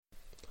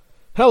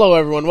Hello,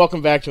 everyone.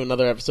 Welcome back to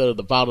another episode of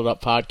the Bottled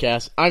Up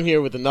Podcast. I'm here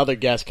with another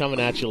guest coming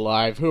at you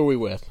live. Who are we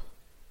with?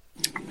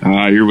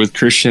 You're with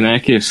Christian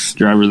Eckes,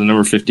 driver of the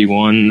number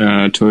 51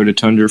 Toyota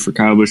Tundra for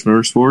Kyle Busch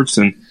Motorsports,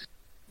 and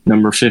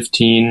number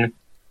 15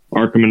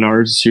 ARCA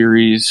Menards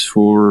Series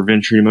for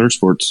Venturi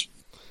Motorsports.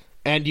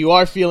 And you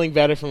are feeling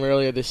better from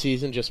earlier this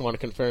season. Just want to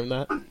confirm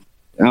that.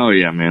 Oh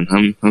yeah,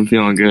 man, I'm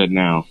feeling good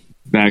now.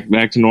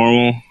 Back to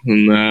normal,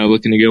 and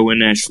looking to go win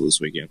Nashville this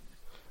weekend.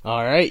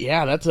 All right,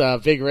 yeah, that's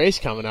a big race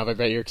coming up. I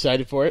bet you're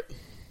excited for it.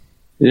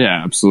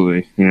 Yeah,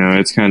 absolutely.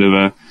 It's kind of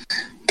a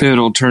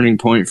pivotal turning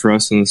point for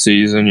us in the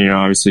season.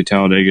 Obviously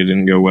Talladega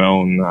didn't go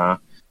well, and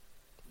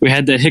we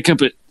had that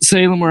hiccup at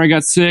Salem where I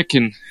got sick,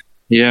 and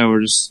yeah,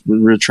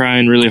 we're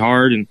trying really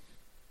hard, and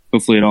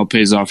hopefully it all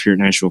pays off here at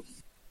Nashville.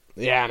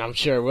 Yeah, and I'm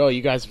sure it will.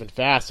 You guys have been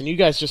fast, and you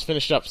guys just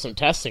finished up some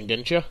testing,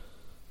 didn't you?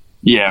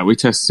 Yeah, we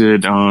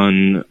tested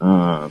on,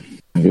 I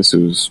guess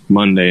it was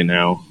Monday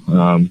now.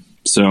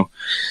 So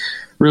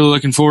really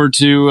looking forward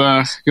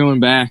to going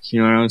back. I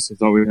honestly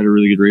thought we had a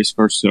really good race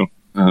car. So,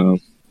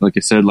 like I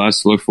said,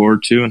 lots to look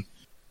forward to. And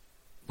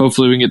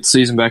hopefully we can get the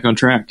season back on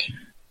track.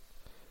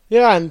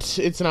 Yeah, and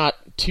it's not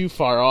too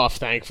far off,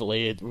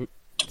 thankfully.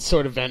 It's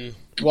sort of been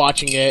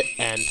watching it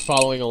and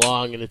following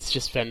along, and it's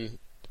just been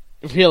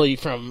really,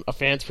 from a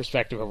fan's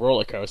perspective, a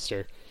roller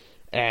coaster.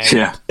 And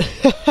yeah.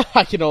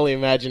 I can only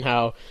imagine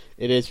how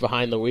it is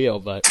behind the wheel.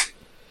 But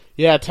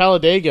yeah,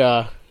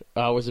 Talladega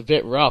was a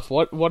bit rough.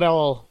 What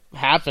all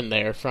happened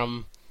there?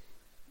 From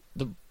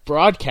the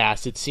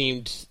broadcast, it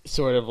seemed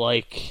sort of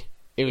like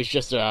it was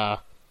just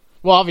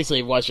obviously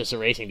it was just a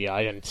racing deal.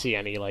 I didn't see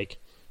any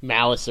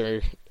malice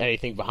or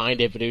anything behind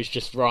it, but it was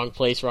just wrong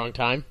place, wrong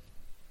time.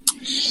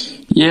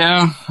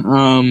 Yeah,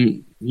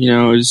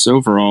 just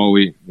overall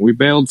we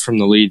bailed from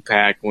the lead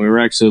pack. We were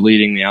actually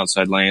leading the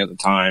outside lane at the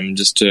time,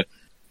 just to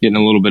get in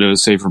a little bit of a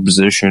safer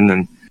position,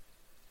 and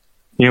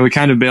we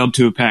kind of bailed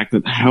to a pack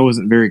that I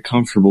wasn't very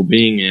comfortable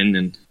being in,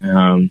 and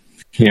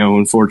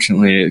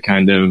unfortunately it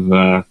kind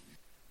of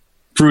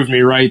proved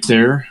me right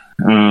there.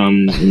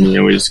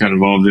 We just got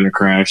involved in a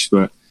crash,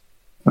 but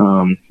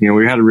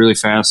we had a really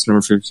fast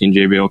number 15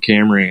 JBL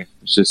Camry.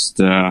 It's just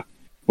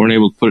weren't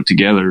able to put it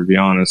together, to be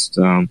honest.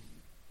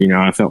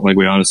 I felt like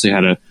we honestly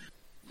had a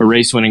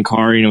race-winning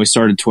car. We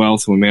started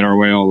 12th and we made our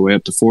way all the way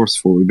up to 4th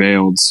before we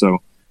bailed. So,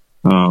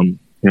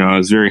 I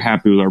was very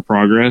happy with our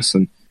progress,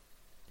 and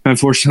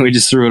unfortunately we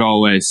just threw it all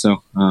away.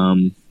 So,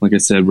 like I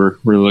said, we're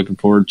really looking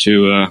forward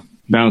to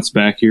bounce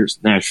back here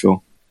at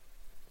Nashville.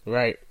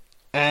 Right.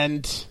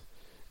 And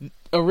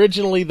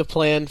originally the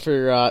plan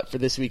for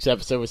this week's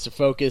episode was to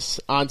focus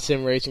on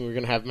sim racing. We're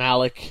going to have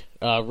Malik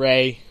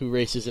Ray, who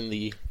races in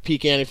the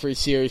Peak Antifreeze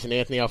Series, and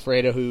Anthony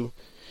Alfredo, who,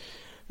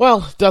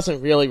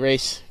 doesn't really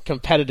race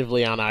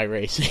competitively on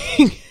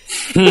iRacing.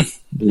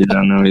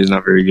 Yeah, no, he's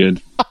not very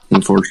good,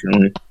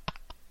 unfortunately.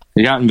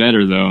 He's gotten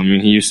better, though.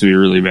 He used to be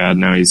really bad.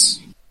 Now he's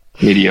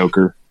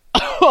mediocre.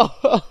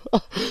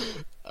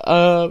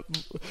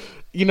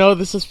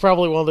 This is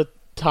probably one of the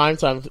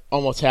times I'm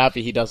almost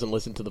happy he doesn't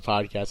listen to the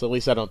podcast. At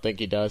least I don't think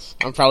he does.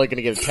 I'm probably going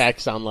to get a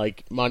text on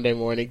Monday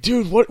morning.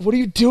 Dude, what are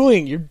you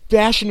doing? You're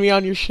bashing me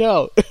on your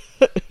show.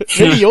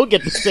 Maybe you'll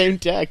get the same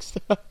text.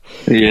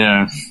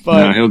 Yeah,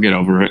 but he'll get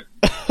over it.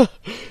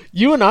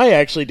 You and I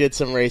actually did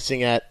some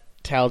racing at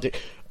Talladega.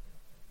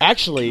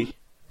 Actually,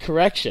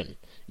 correction.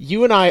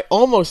 You and I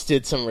almost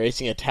did some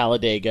racing at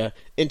Talladega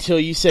until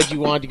you said you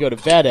wanted to go to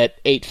bed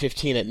at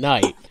 8:15 at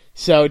night.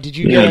 So did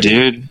you get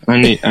dude, I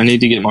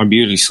need to get my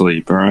beauty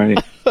sleep, all right?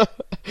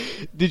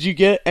 Did you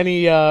get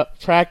any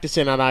practice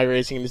in on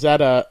iRacing? Is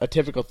that a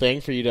typical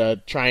thing for you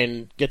to try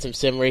and get some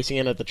sim racing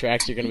in at the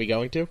tracks you're going to be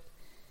going to?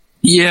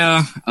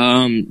 Yeah,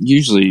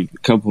 usually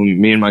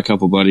me and my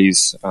couple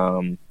buddies,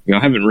 I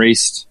haven't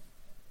raced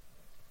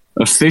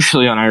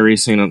officially on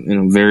iRacing in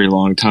a very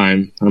long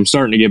time. I'm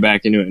starting to get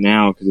back into it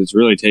now because it's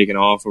really taken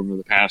off over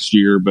the past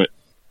year, but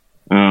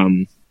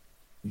a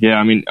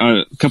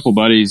couple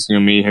buddies,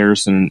 me,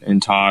 Harrison,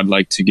 and Todd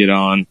like to get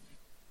on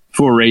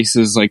for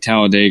races like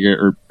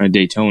Talladega or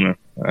Daytona.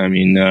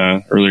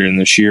 Earlier in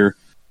this year,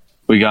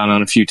 we got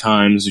on a few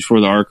times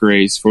before the ARC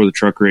race, before the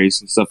truck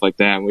race and stuff like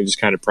that. And we just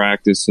kind of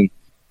practice, and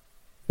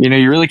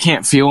you really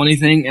can't feel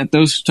anything at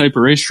those type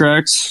of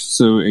racetracks.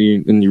 So,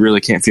 and you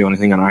really can't feel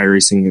anything on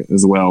iRacing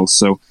as well.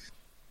 So,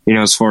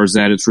 as far as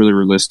that, it's really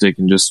realistic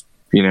and just,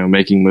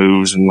 making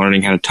moves and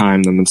learning how to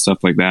time them and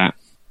stuff like that.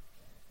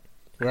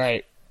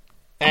 Right.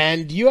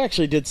 And you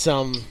actually did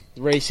some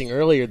racing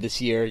earlier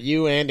this year.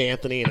 You and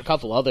Anthony and a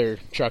couple other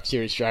Truck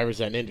Series drivers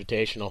at an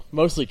Invitational.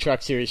 Mostly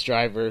Truck Series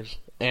drivers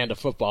and a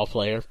football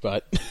player,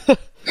 but...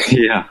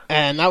 Yeah.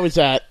 And that was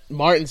at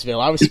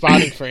Martinsville. I was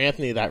spotting for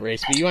Anthony that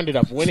race, but you ended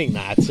up winning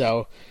that.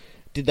 So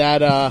did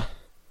that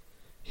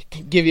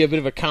give you a bit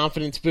of a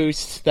confidence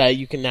boost that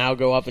you can now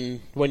go up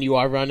and when you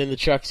are running the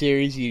Truck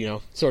Series,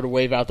 sort of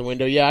wave out the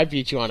window, yeah, I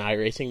beat you on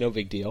iRacing, no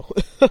big deal.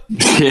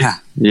 Yeah.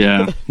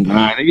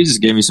 I think it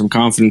just gave me some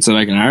confidence that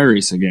I can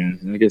iRace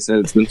again. Like I said,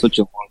 it's been such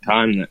a long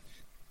time that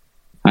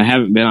I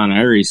haven't been on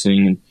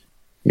iRacing, and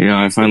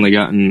I finally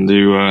got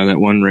into that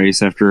one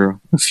race after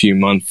a few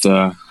month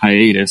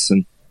hiatus,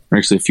 or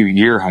actually a few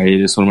year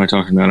hiatus. What am I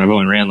talking about? I've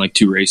only ran like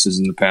 2 races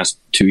in the past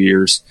 2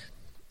 years,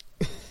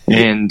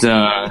 and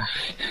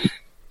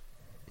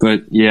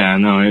but yeah,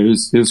 no, it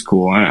was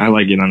cool. I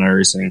like getting on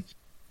iRacing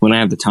when I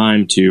have the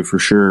time to, for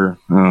sure.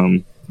 I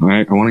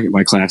want to get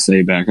my Class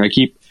A back. I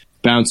keep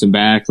bouncing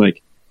back.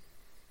 Like,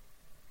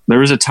 there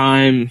was a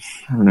time,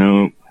 I don't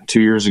know,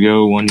 2 years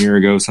ago, 1 year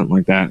ago, something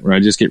like that, where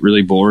I just get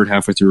really bored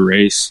halfway through a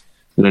race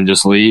and then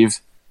just leave.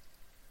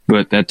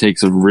 But that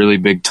takes a really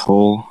big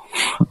toll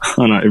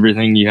on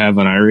everything you have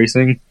on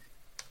iRacing.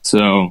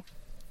 So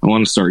I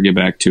want to get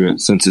back to it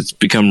since it's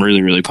become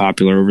really, really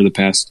popular over the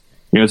past,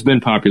 it's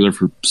been popular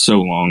for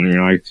so long.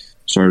 I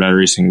started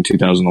iRacing in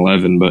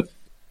 2011, but,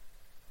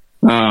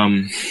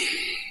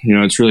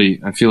 it's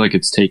really, I feel like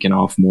it's taken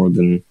off more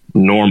than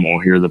normal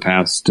here the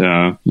past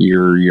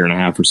year and a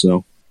half or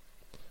so.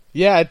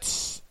 Yeah,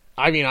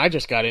 I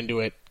just got into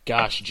it,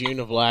 June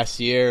of last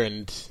year,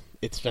 and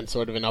it's been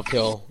sort of an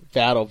uphill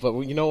battle. But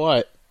you know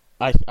what?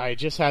 I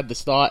just had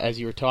this thought as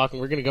you were talking.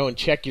 We're going to go and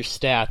check your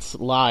stats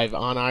live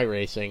on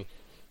iRacing.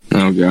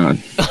 Oh,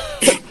 God.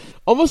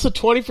 Almost a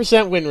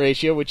 20% win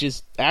ratio, which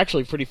is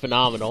actually pretty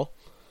phenomenal.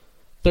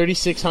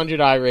 3,600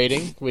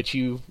 iRating, which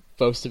you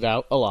boast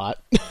about a lot.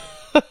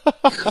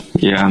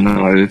 Yeah,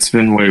 no, it's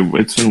been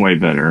way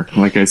better.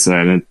 Like I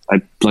said,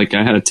 I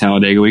had a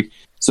Talladega week.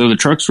 So the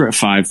trucks were at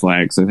 5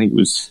 flags. I think it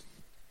was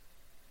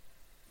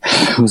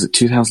it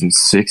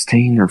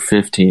 2016 or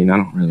 15? I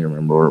don't really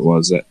remember where it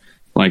was.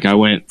 I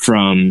went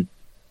from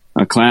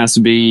a Class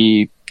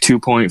B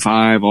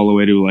 2.5 all the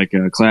way to like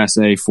a Class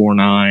A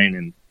 4.9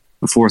 and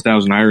a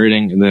 4,000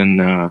 iRating, and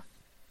then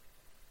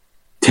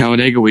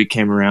Talladega week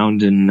came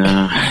around, and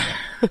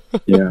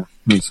yeah,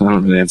 so I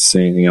don't really have to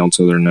say anything else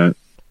other than that.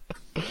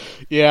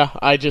 Yeah,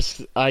 I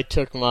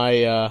took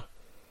my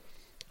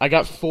I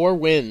got 4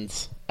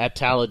 wins at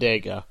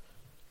Talladega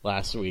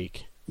last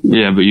week.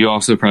 Yeah, but you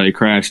also probably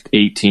crashed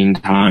 18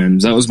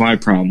 times. That was my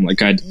problem.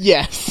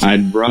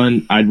 I'd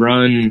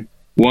run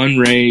one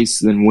race,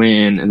 then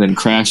win, and then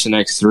crash the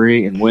next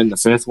 3 and win the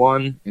 5th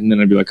one, and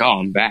then I'd be like, "Oh,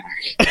 I'm back."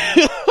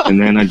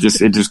 And then it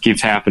just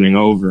keeps happening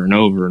over and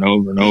over and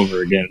over and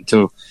over again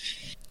until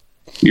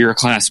you're a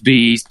Class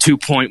B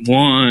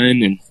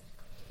 2.1 and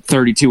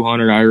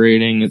 3,200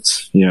 iRating.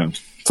 It's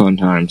fun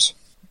times.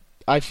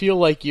 I feel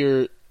like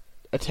you're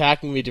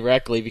attacking me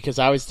directly because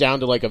I was down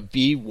to like a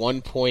B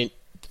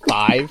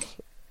 1.5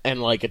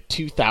 and like a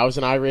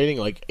 2,000 iRating.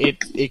 Like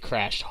it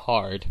crashed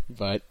hard,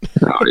 but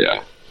oh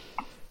yeah,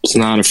 it's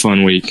not a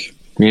fun week.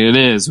 I mean, it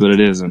is, but it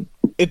isn't.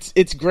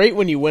 It's great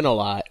when you win a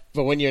lot,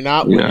 but when you're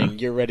not winning,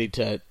 you're ready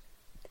to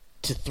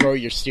throw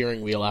your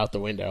steering wheel out the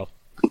window.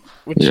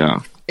 Which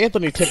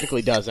Anthony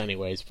typically does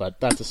anyways, but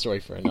that's a story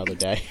for another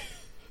day.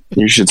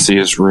 You should see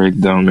his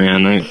rig though,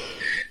 man.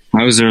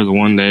 I was there the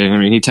one day. I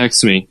mean, he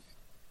texted me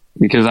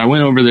because I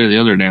went over there the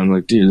other day. I'm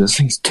like, dude, this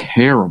thing's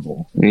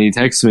terrible. And he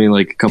texted me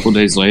like a couple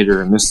days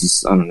later, and this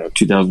is, I don't know,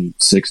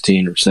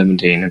 2016 or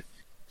 17. And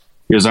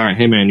he goes, "All right,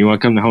 hey man, you want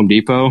to come to Home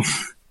Depot?"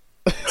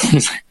 I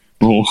was like,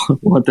 well,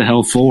 what the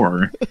hell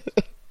for?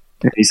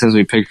 And he sends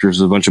me pictures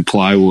of a bunch of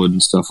plywood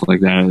and stuff like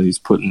that. He's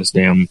putting this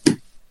damn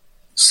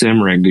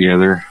sim rig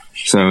together.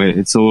 So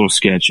it's a little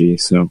sketchy.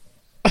 So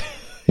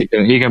he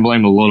can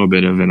blame a little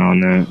bit of it on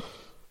that.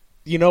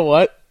 You know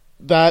what?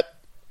 That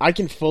I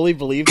can fully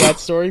believe that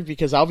story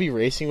because I'll be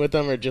racing with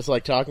them or just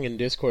like talking in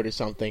Discord or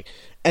something,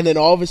 and then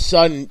all of a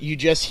sudden you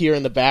just hear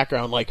in the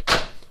background like,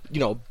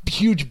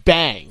 huge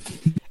bang,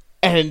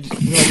 and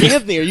you're like,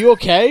 "Anthony, are you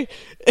okay?"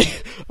 I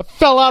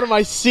fell out of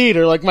my seat,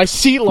 or like my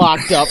seat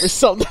locked up, or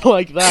something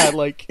like that.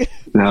 Like,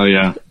 oh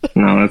yeah,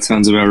 no, that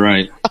sounds about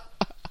right.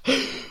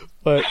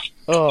 But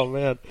oh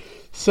man,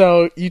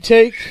 so you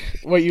take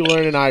what you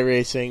learn in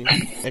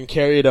iRacing and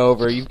carry it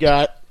over. You've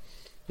got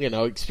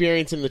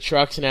experience in the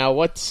trucks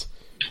now.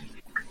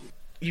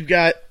 You've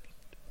got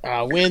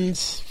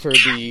wins for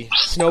the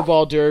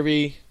Snowball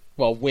Derby.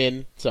 Well,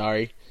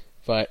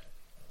 but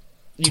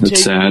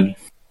that's sad.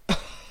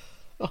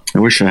 I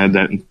wish I had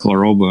that in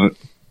plural, but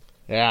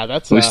yeah,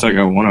 that's at least I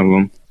got one of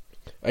them.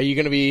 Are you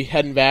going to be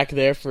heading back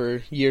there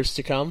for years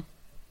to come?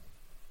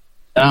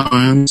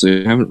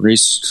 Honestly, I haven't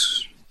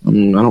raced. I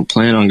don't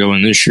plan on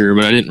going this year,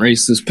 but I didn't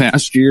race this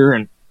past year.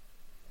 And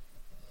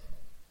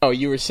oh,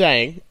 you were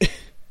saying?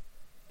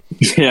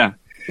 Yeah,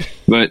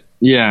 but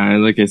yeah,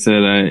 like I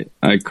said,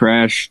 I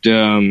crashed.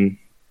 I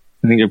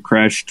think I've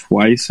crashed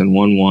twice and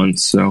won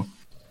once, so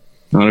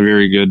not a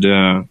very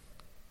good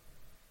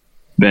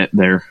bet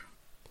there.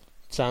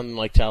 Sounding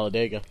like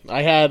Talladega.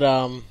 I had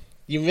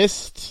you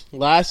missed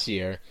last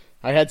year.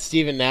 I had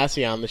Steven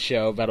Nassie on the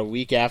show about a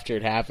week after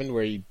it happened,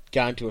 where he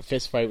got into a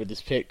fist fight with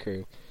his pit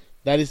crew.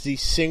 That is the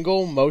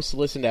single most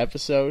listened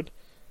episode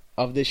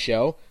of this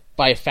show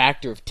by a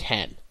factor of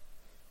 10.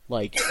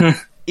 Like,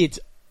 it's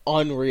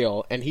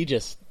unreal, and he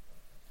just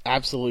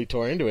absolutely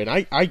tore into it.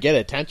 And I get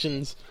it.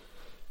 Tensions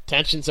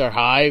are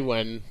high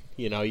when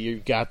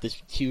you've got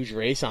this huge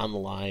race on the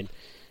line,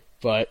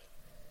 but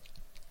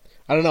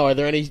I don't know. Are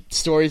there any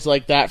stories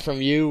like that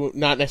from you?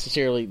 Not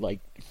necessarily like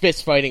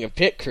fist fighting a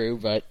pit crew,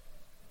 but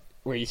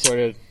where you sort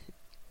of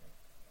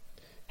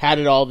had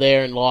it all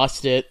there and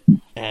lost it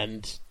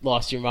and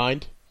lost your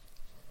mind?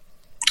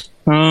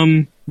 Yeah,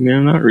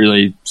 I'm not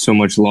really so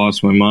much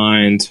lost my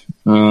mind.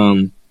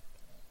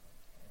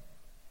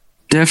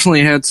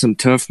 Definitely had some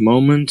tough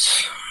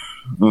moments.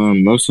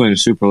 Mostly in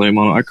super late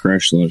model. I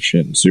crashed a lot of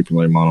shit in super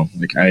late model.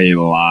 Like, I ate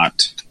a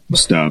lot of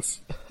stuff.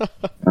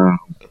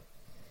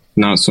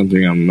 Not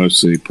something I'm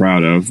mostly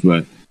proud of,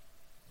 but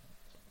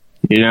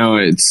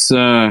it's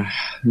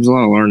there's a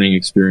lot of learning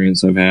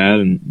experience I've had,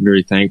 and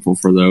very thankful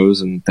for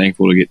those, and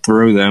thankful to get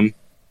through them.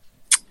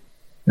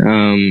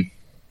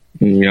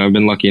 I've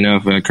been lucky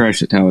enough. I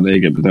crashed at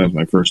Talladega, but that was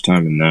my first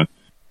time in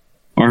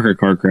ARCA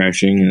car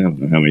crashing. I don't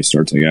know how many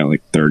starts I got,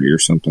 like 30 or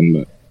something,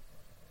 but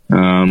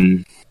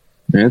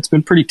it's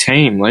been pretty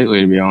tame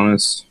lately, to be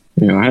honest.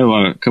 I had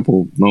a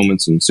couple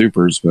moments in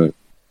supers, but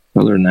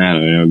other than that,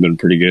 I've been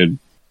pretty good.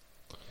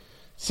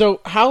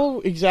 So, how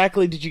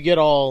exactly did you get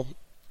all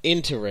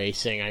into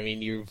racing? I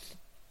mean,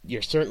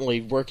 you're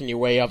certainly working your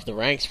way up the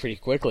ranks pretty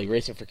quickly,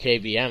 racing for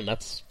KBM.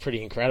 That's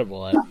pretty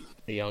incredible at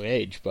a young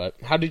age. But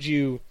how did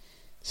you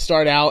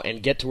start out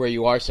and get to where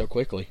you are so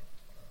quickly?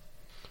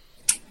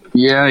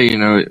 Yeah,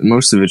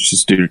 most of it's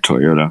just due to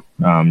Toyota.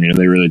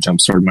 They really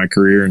jump-started my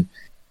career and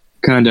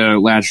kind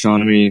of latched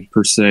onto me,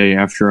 per se,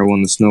 after I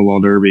won the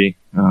Snowball Derby.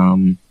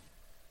 From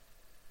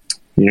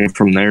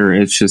there,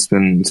 it's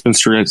been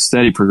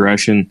steady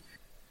progression.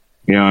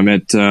 I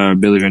met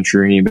Billy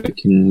Venturini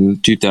back in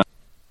 2000.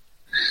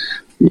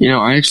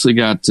 I actually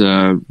got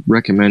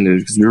recommended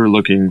because we were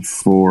looking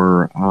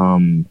for,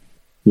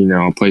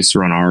 a place to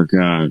run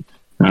ARCA.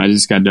 I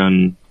just got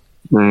done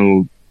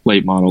running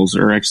late models,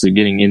 or actually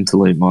getting into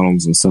late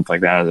models and stuff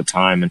like that at the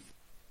time. And,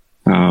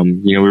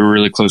 we were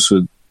really close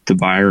with the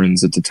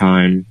Byrons at the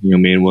time.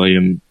 Me and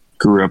William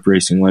grew up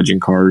racing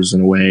legend cars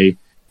in a way.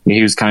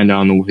 He was kind of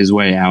on his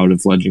way out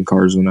of legend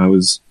cars when I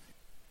was,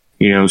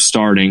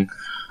 starting.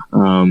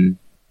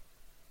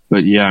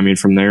 But yeah,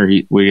 from there,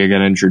 we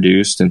got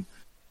introduced, and,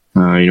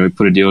 we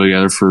put a deal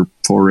together for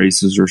 4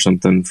 races or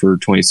something for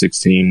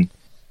 2016.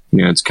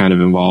 It's kind of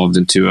evolved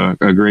into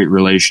a great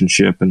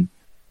relationship, and,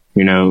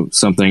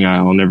 something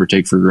I'll never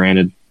take for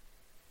granted.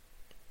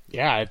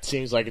 Yeah, it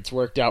seems like it's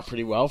worked out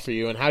pretty well for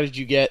you. And how did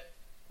you get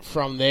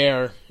from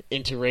there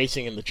into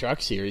racing in the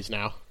truck series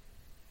now?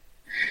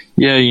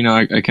 Yeah,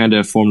 I kind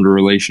of formed a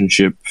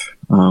relationship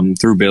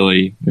through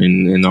Billy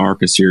in the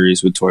ARCA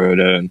series with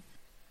Toyota,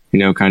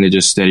 and, kind of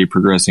just steady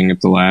progressing up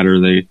the ladder.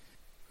 They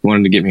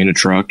wanted to get me in a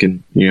truck,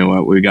 and,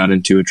 we got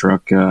into a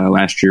truck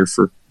last year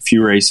for a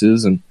few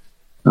races, and,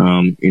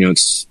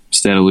 it's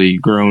steadily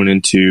grown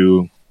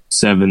into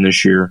 7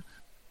 this year.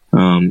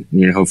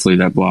 Hopefully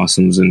that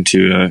blossoms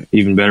into an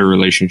even better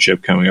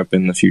relationship coming up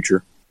in the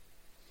future.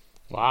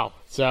 Wow.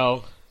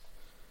 So,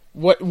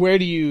 where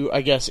do you,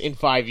 I guess, in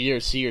 5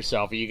 years see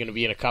yourself? Are you going to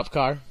be in a cup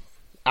car,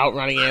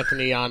 outrunning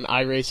Anthony on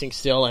iRacing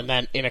still, and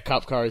then in a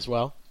cup car as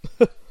well?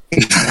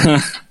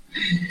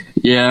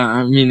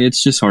 Yeah,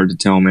 it's just hard to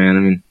tell,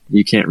 man.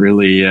 You can't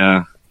really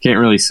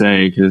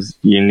say, because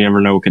you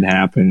never know what could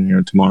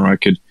happen. Tomorrow I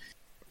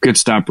could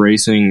stop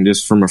racing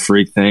just from a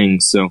freak thing.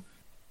 So,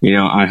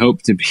 I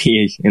hope to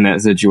be in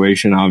that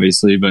situation,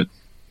 obviously, but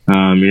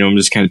I'm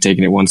just kind of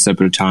taking it one step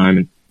at a time,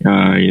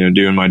 and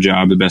doing my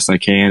job the best I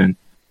can, and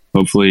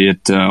hopefully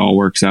it all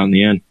works out in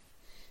the end.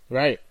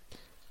 Right.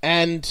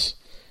 And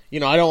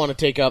I don't want to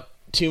take up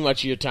too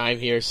much of your time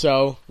here.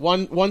 So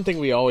one thing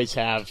we always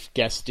have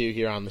guests do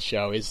here on the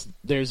show is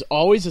there's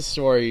always a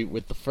story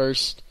with the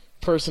first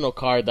personal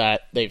car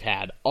that they've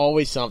had.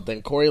 Always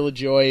something. Corey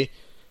LaJoie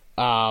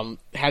had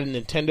a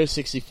Nintendo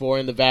 64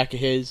 in the back of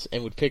his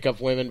and would pick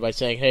up women by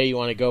saying, "Hey, you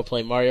want to go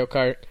play Mario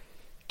Kart?"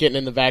 Getting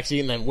in the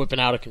backseat and then whipping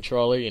out a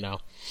controller,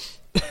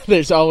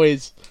 There's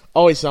always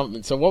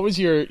something. So what was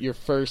your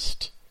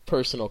first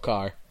personal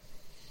car?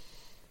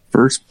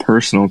 First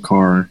personal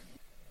car?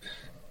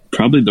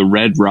 Probably the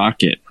Red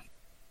Rocket,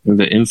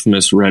 the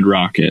infamous Red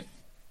Rocket.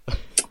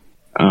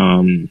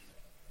 Anthony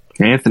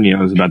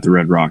knows about the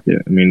Red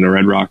Rocket. The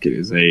Red Rocket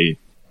is a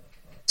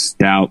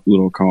stout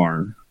little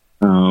car.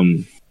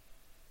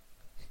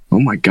 Oh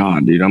my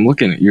God, dude. I'm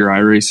looking at your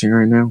iRacing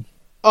right now.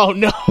 Oh,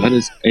 no. That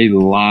is a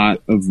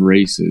lot of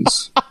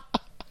races.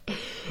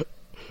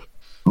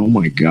 Oh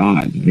my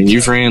God.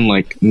 You've ran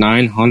like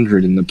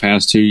 900 in the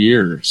past 2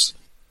 years.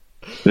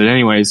 But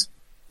anyways,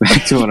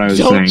 back to what I was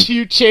saying. Don't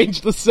you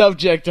change the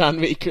subject on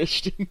me,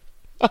 Christian.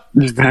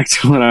 Back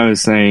to what I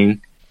was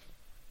saying.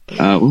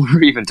 What were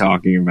we even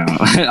talking about?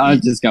 I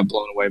just got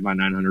blown away by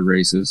 900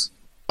 races.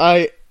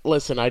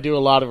 Listen, I do a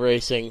lot of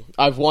racing.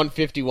 I've won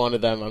 51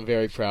 of them. I'm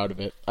very proud of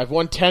it. I've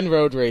won 10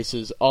 road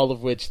races, all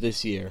of which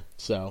this year.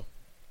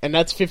 And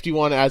that's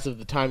 51 as of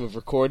the time of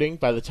recording.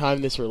 By the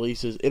time this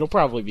releases, it'll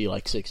probably be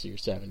like 60 or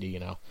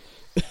 70,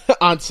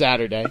 on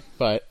Saturday.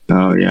 But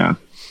oh, yeah.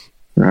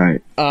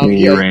 Right.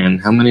 You ran,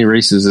 how many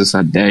races is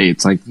that day?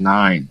 It's like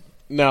 9.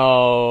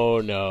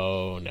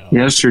 No.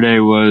 Yesterday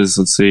was,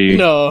 let's see,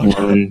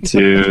 1,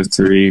 2,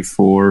 3,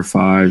 4,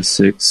 5,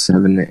 6,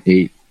 7,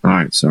 8. All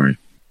right, sorry.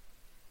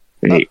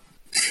 8.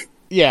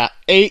 Yeah,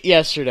 8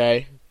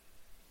 yesterday.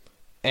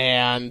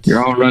 And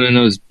you're all running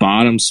those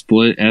bottom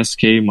split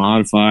SK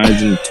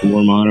modifieds and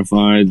tour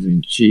modifieds,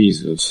 and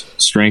Jesus,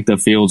 strength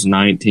of field's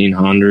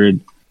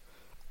 1900.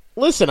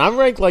 Listen, I'm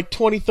ranked like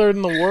 23rd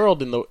in the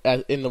world in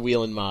the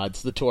wheeling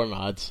mods, the tour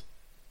mods.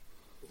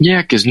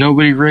 Yeah, because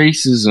nobody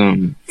races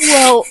them.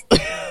 Well,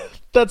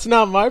 that's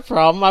not my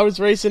problem. I was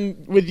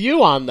racing with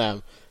you on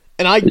them,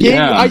 and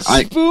I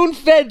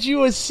spoon-fed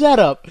you a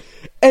setup,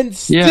 and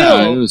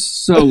still, it was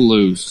so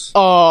loose.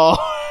 Oh.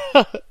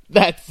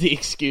 That's the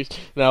excuse.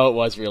 No, it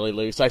was really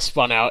loose. I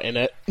spun out in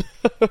it.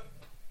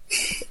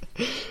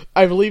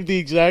 I believe the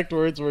exact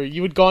words were,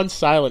 you had gone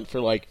silent for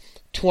like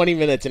 20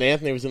 minutes, and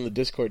Anthony was in the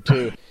Discord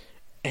too.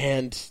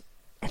 And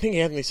I think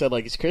Anthony said,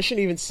 like, is Christian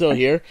even still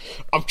here?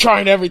 I'm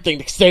trying everything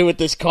to stay with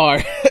this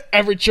car.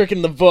 Every trick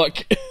in the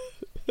book.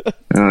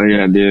 Oh,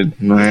 yeah, dude.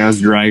 I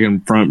was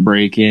dragging front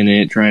brake in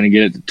it, trying to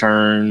get it to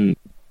turn.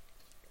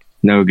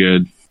 No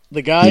good.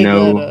 The guy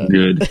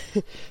good.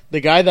 The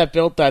guy that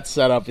built that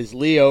setup is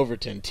Lee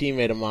Overton,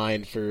 teammate of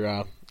mine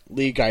for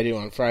League I do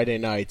on Friday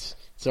nights.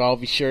 So I'll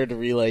be sure to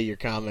relay your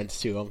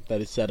comments to him that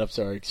his setups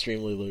are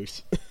extremely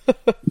loose.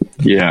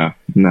 Yeah,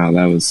 no,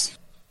 that was...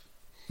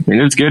 I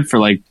mean, it was good for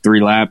like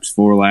 3 laps,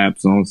 4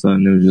 laps, and all of a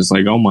sudden it was just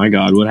like, oh my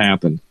god, what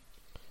happened?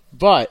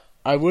 But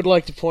I would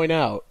like to point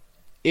out,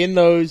 in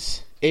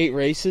those 8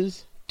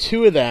 races,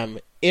 2 of them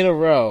in a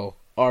row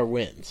are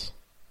wins.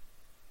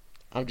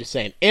 I'm just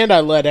saying. And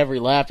I led every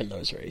lap in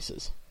those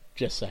races.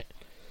 Just saying.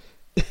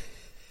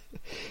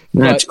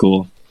 That's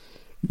cool.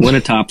 Win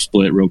a top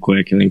split real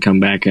quick and then come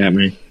back at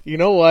me. You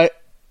know what?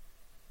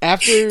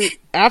 After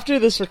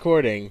this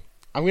recording,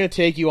 I'm going to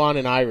take you on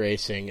an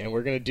iRacing, and I'm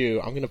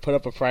going to put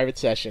up a private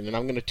session, and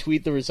I'm going to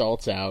tweet the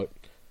results out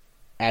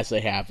as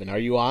they happen. Are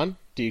you on?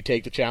 Do you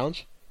take the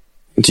challenge?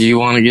 Do you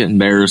want to get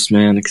embarrassed,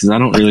 man? Because I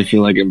don't really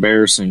feel like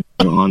embarrassing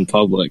on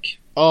public.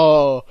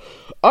 Oh,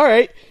 all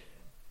right.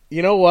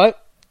 You know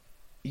what?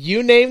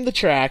 You name the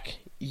track,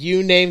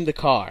 you name the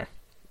car,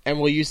 and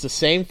we'll use the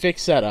same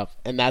fixed setup,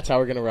 and that's how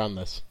we're going to run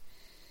this.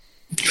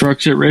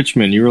 Trucks at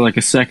Richmond. You were like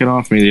a second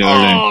off me the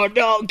other day. Oh,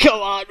 no, come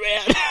on,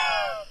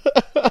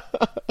 man.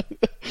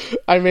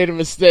 I made a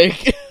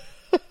mistake.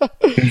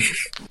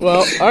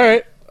 Well, all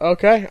right.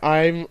 Okay,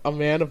 I'm a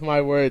man of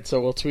my word, so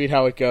we'll tweet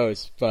how it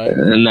goes. But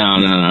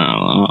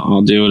No.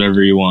 I'll do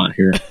whatever you want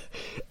here.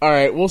 All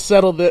right, we'll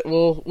settle that.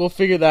 We'll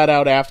figure that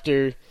out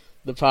after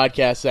the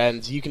podcast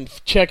ends. You can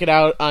check it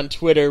out on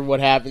Twitter. What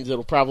happens?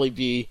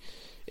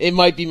 It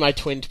might be my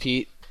twin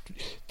Pete.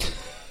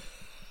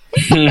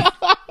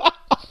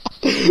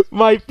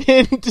 My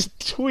pinned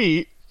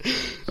tweet.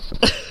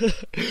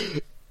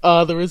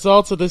 The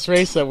results of this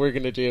race that we're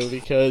gonna do,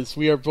 because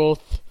we are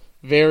both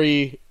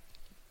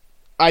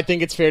I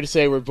think it's fair to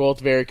say we're both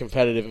very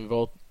competitive and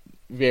both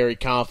very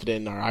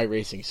confident in our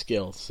iRacing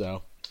skills.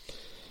 So,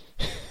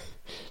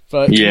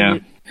 but yeah,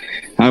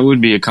 I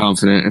would be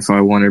confident if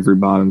I won every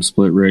bottom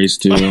split race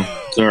too.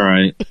 It's all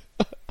right.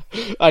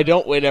 I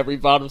don't win every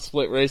bottom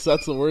split race.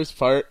 That's the worst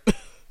part.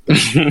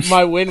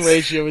 My win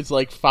ratio is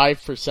like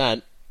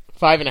 5%,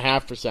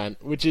 5.5%,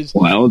 which is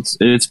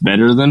it's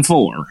better than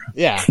 4.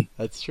 Yeah,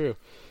 that's true.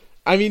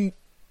 I mean,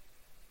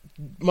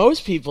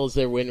 most people's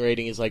their win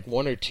rating is like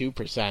 1 or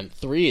 2%.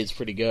 3 is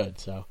pretty good,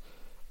 so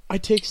I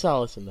take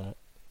solace in that.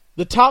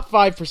 The top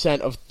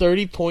 5% of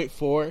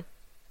 30.4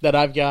 that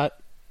I've got,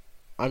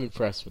 I'm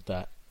impressed with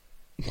that.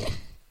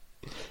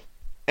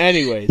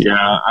 Anyways,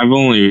 yeah, I've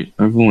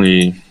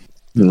only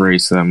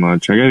raced that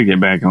much. I got to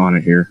get back on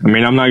it here. I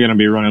mean, I'm not going to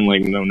be running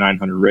like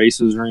 900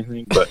 races or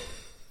anything, but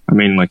I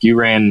mean, like you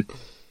ran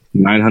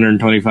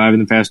 925 in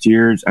the past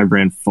years. I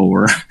ran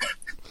 4.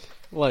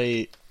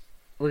 Like,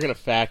 we're gonna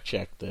fact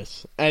check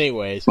this.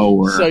 Anyways,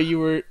 4. So you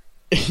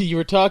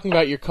were talking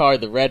about your car,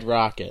 the Red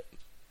Rocket.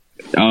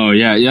 Oh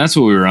yeah, that's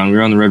what we were on. We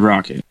were on the Red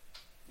Rocket.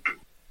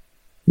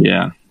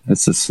 Yeah,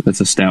 that's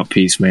a stout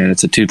piece, man.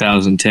 It's a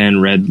 2010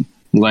 red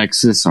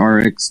Lexus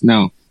RX.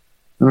 No,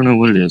 I don't know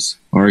what it is.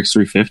 RX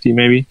 350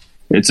 maybe.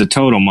 It's a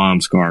total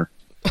mom's car,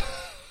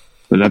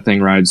 but that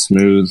thing rides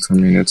smooth. I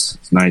mean, it's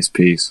a nice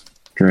piece.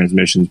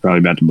 Transmission's probably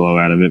about to blow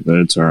out of it, but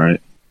it's all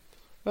right.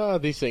 Oh,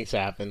 these things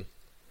happen.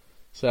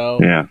 So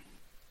yeah.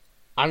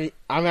 I'm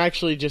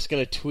actually just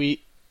gonna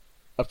tweet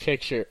a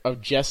picture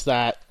of just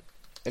that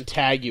and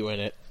tag you in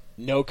it.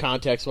 No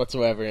context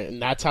whatsoever,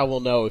 and that's how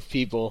we'll know if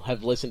people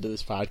have listened to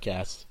this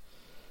podcast.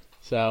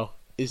 So,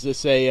 is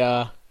this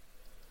yeah,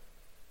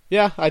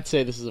 I'd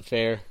say this is a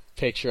fair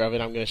picture of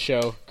it. I'm going to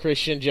show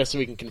Christian just so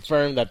we can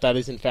confirm that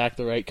is in fact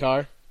the right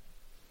car.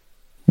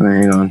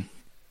 Hang on.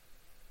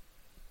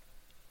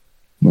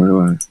 Where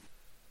do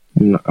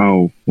I...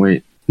 Oh,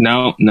 wait.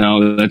 No,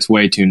 that's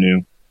way too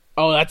new.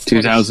 Oh, that's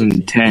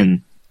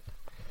 2010.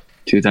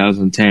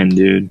 2010,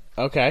 dude.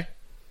 Okay.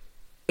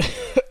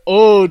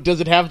 Oh,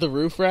 does it have the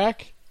roof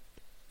rack?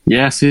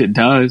 Yes, it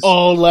does.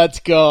 Oh, let's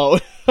go.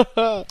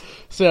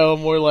 So,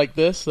 more like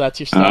this? That's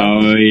your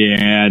style? Oh,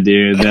 yeah,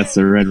 dude. That's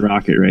the Red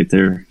Rocket right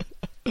there.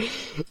 The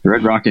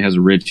Red Rocket has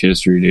a rich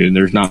history, dude.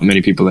 There's not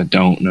many people that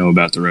don't know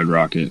about the Red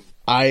Rocket.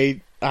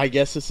 I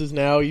guess this is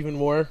now even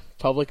more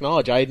public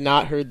knowledge. I had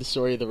not heard the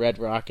story of the Red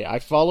Rocket. I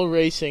follow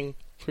racing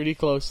pretty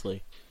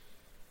closely,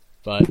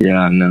 but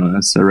Yeah, no,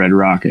 that's the Red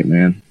Rocket,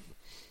 man.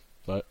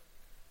 but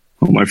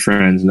All my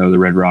friends know the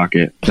Red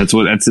Rocket. It's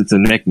a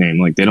nickname.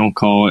 Like, they don't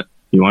call it,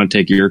 you want to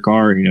take your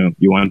car, you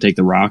want to take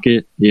the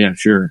Rocket? Yeah,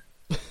 sure.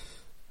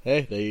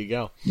 hey, there you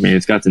go. I mean,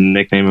 it's got the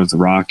nickname of the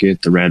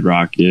Rocket, the Red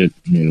Rocket,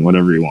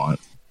 whatever you want.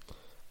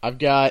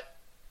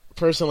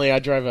 Personally, I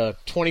drive a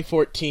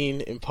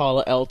 2014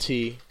 Impala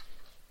LT.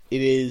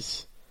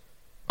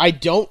 I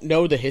don't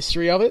know the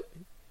history of it.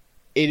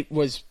 It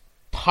was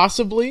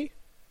possibly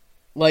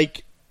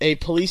like a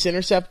police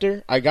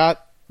interceptor. I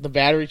got the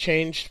battery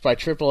changed by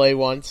AAA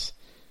once.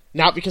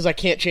 Not because I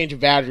can't change a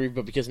battery,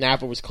 but because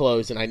Napa was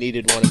closed and I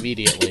needed one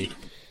immediately.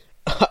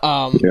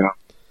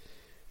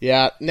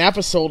 Yeah,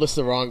 Napa sold us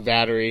the wrong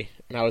battery,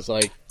 and I was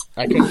like,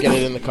 I couldn't get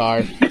it in the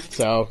car,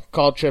 so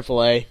called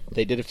AAA.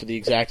 They did it for the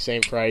exact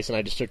same price, and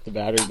I just took the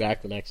battery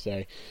back the next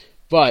day.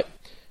 But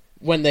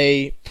when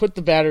they put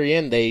the battery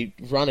in, they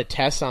run a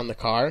test on the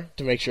car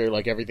to make sure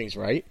like everything's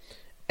right,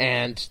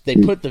 and they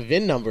put the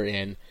VIN number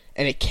in,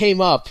 and it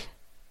came up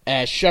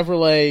as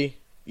Chevrolet.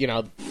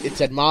 It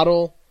said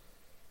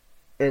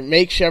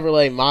make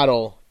Chevrolet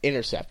model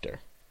Interceptor.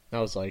 And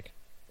I was like,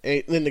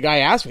 and then the guy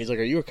asked me, he's like,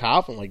 "Are you a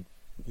cop?" I'm like,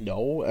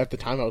 "No." At the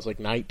time, I was like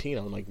 19.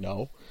 I'm like,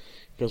 "No."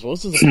 He goes, "Well,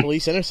 this is a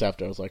police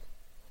interceptor." I was like,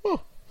 "Oh."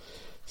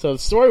 So the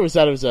story was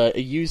that it was a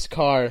used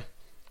car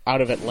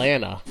out of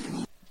Atlanta,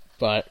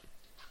 but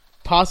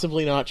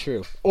possibly not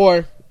true.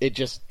 Or it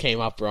just came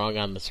up wrong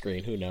on the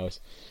screen. Who knows?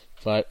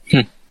 But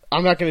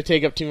I'm not going to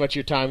take up too much of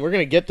your time. We're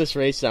going to get this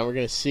race done. We're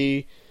going to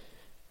see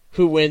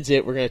who wins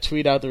it. We're going to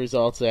tweet out the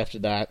results after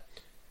that.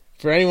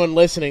 For anyone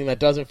listening that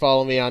doesn't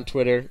follow me on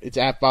Twitter, it's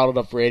at Bottled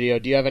Up Radio.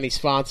 Do you have any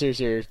sponsors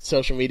or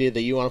social media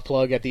that you want to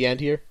plug at the end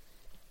here?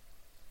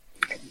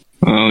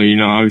 Well,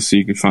 obviously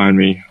you can find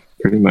me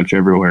pretty much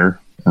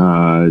everywhere.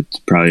 It's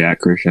probably at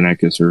Christian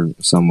Eckes or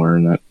somewhere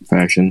in that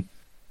fashion.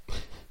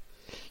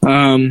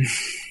 I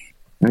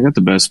got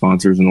the best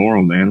sponsors in the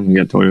world, man. We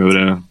got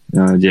Toyota,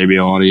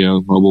 JBL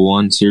Audio, Mobile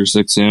One, Sirius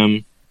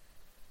XM.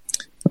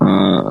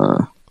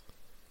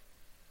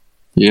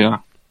 Yeah.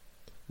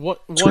 One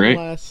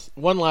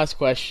last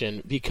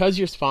question. Because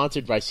you're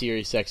sponsored by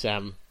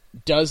SiriusXM,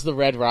 does the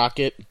Red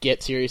Rocket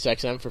get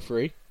SiriusXM for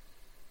free?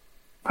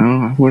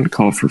 I wouldn't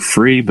call it for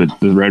free, but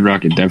the Red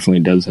Rocket definitely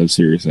does have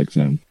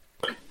SiriusXM.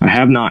 I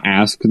have not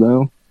asked,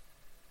 though,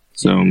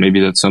 so maybe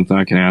that's something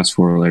I can ask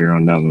for later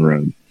on down the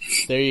road.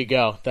 There you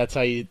go. That's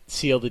how you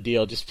seal the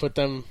deal. Just put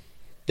them...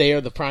 They are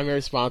the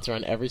primary sponsor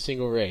on every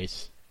single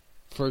race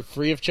for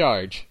free of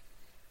charge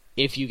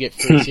if you get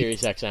free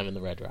SiriusXM in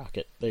the Red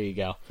Rocket. There you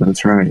go.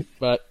 That's right.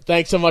 But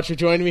thanks so much for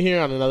joining me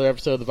here on another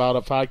episode of the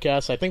Bottled Up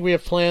Podcast. I think we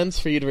have plans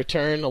for you to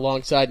return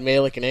alongside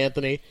Malik and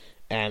Anthony,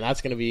 and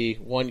that's going to be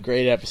one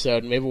great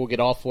episode. Maybe we'll get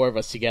all four of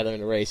us together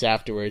in a race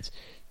afterwards.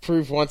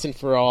 Prove once and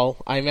for all.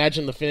 I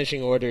imagine the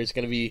finishing order is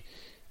going to be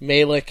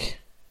Malik,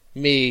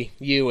 me,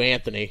 you,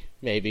 Anthony.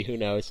 Maybe. Who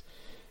knows?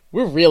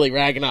 We're really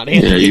ragging on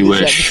Anthony in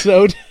this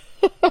episode.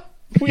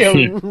 We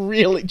are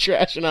really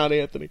trashing on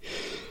Anthony.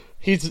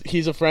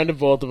 He's a friend of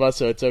both of us,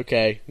 so it's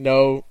okay.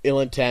 No ill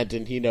intent,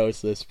 and he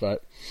knows this.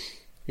 But,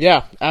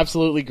 yeah,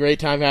 absolutely great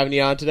time having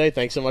you on today.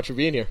 Thanks so much for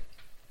being here.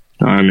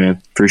 All right,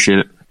 man. Appreciate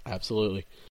it. Absolutely.